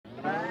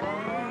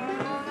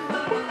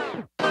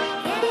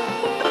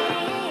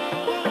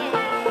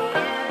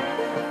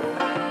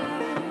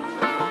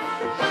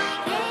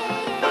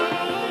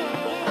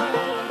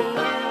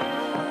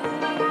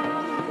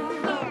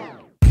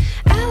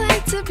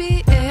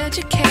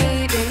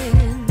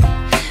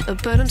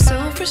but I'm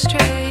so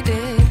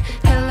frustrated.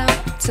 Hello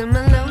to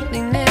my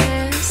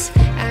loneliness.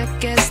 I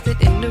guess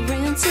that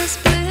ignorance is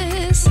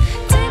bliss.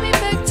 Take me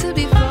back to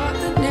before I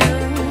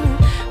knew.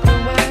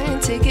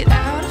 Rewind, take it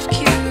out of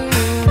cue.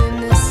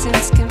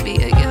 Innocence can be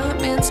a young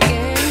man's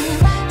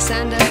game.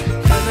 Signed up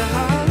for the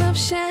hall of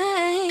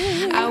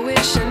shame. I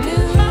wish I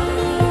knew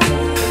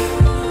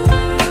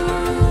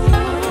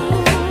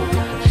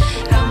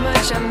how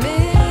much I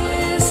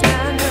miss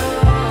not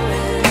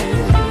knowing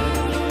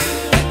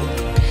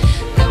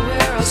that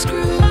we're all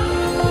screwed.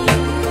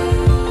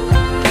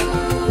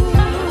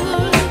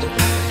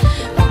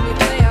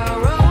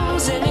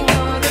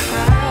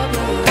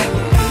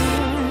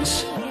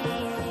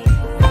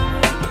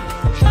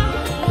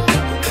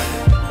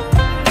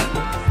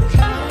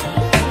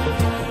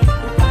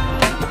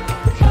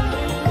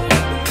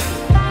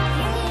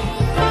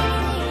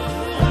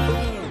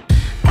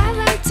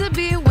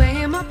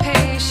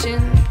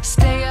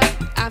 Stay up,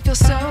 I feel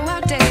so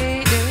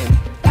outdated.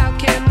 How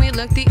can we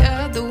look the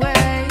other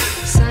way?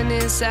 Sun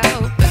is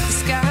out, but the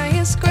sky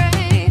is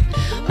gray.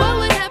 What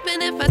would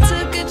happen if I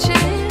took a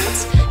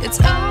chance? It's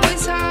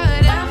always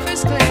hard at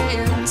first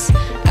glance.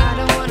 I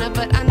don't wanna,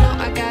 but I know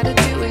I gotta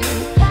do it.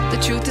 The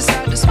truth is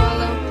hard to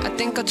swallow, I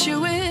think I'll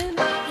chew it.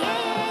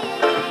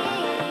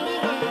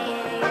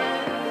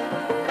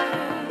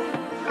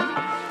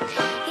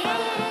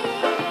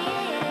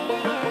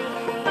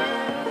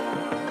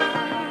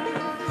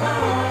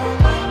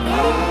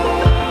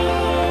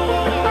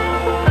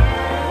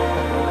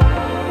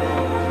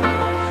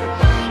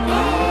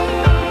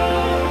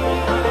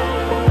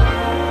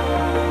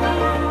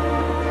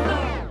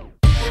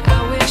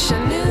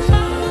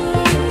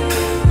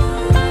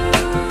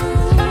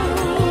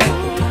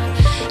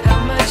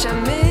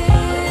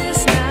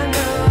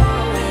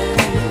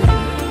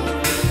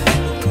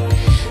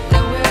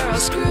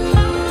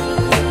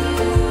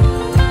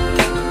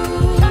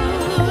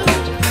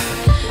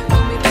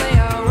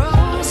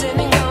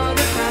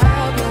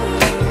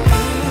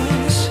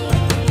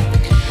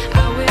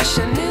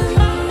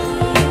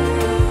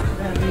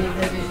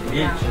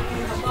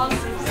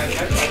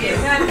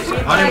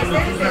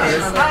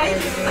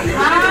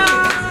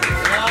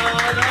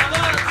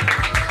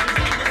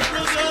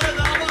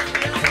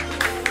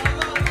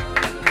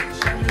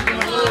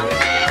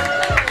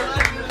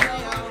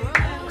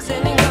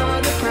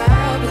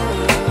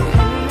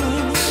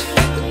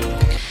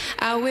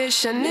 I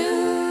wish I knew.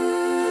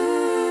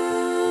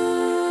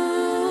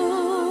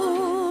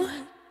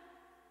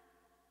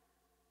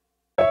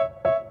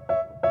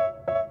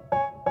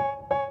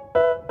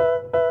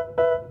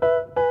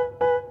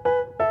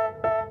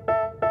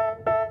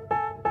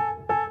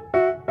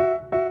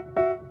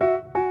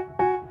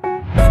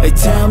 They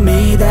tell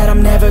me that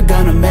I'm never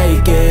gonna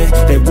make it.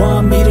 They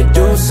want me to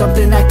do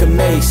something that could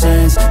make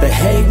sense. They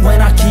hate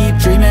when I keep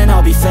dreaming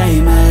I'll be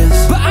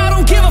famous, but I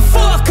don't give a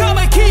fuck,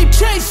 I'ma keep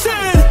chasing.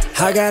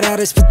 I got all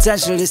this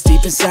potential that's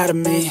deep inside of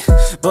me,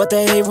 but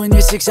they hate when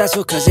you're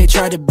successful cause they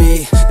try to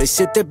be. They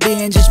sit there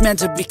being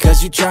judgmental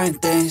because you're trying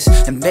things,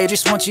 and they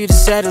just want you to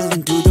settle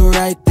and do the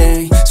right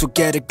thing. So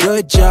get a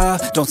good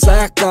job, don't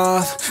slack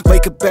off.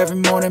 Wake up every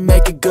morning,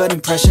 make a good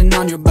impression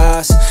on your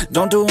boss.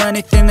 Don't do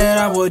anything that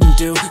I wouldn't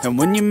do, and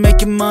when you're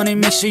making money,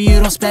 make sure you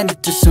don't spend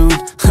it too soon.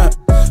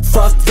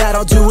 Fuck that,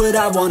 I'll do what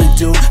I wanna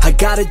do. I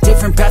got a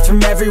different path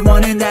from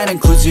everyone, and that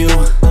includes you.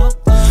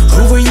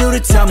 Who are you to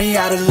tell me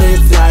how to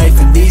live life?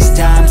 In these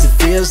times it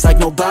feels like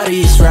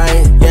nobody is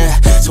right, yeah.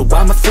 So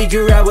I'ma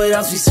figure out what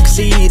else we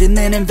succeed, and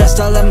then invest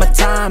all of my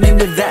time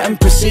into that and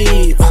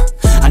proceed.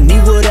 I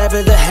need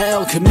whatever the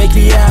hell could make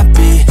me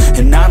happy,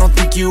 and I don't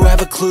think you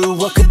have a clue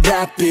what could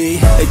that be.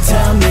 They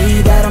tell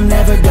me that I'm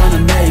never gonna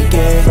make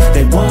it.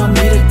 They want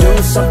me to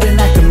do something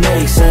that could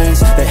make sense.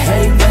 They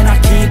hate when I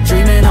keep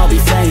dreaming I'll be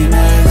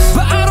famous,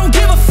 but I don't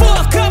give a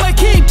fuck, I'ma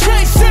keep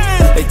chasing.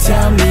 They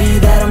tell me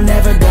that I'm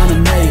never gonna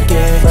make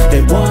it.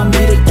 They want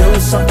me to do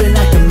something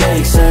that can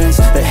make sense.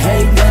 They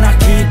hate when I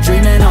keep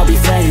dreaming I'll be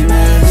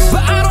famous,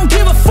 but I don't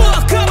give a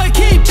fuck, I'ma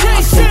keep chasing.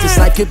 I think this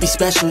life could be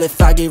special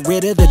if I get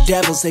rid of the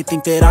devils. They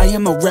think that I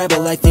am a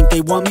rebel, I think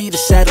they want me to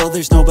settle.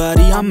 There's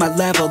nobody on my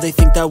level. They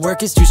think that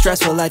work is too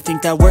stressful, I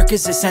think that work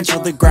is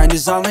essential. The grind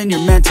is all in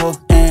your mental,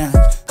 and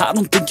I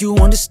don't think you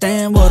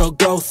understand what I'll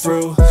go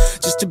through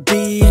just to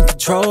be in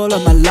control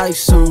of my life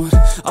soon.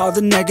 All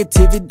the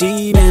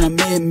negativity, man, I'm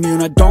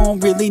immune. I don't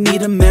really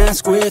need a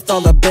mask with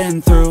all I've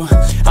been through.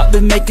 I've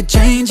been making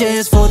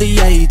changes for the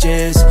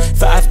ages.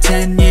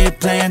 5-10 year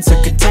plans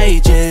are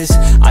contagious.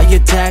 I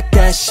attack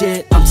that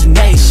shit, I'm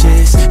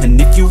tenacious.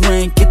 And if you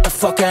ain't, get the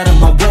fuck out of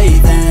my way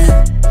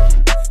then.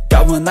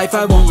 Got one life,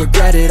 I won't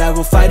regret it. I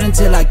will fight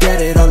until I get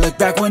it. I'll look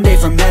back one day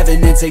from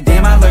heaven and say,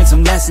 damn, I learned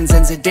some lessons.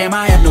 And say, damn,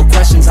 I had no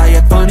questions. I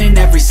had fun in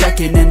every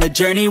second, and the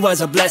journey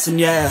was a blessing,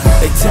 yeah.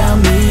 They tell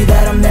me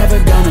that I'm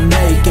never gonna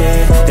make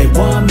it. They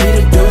want me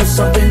to do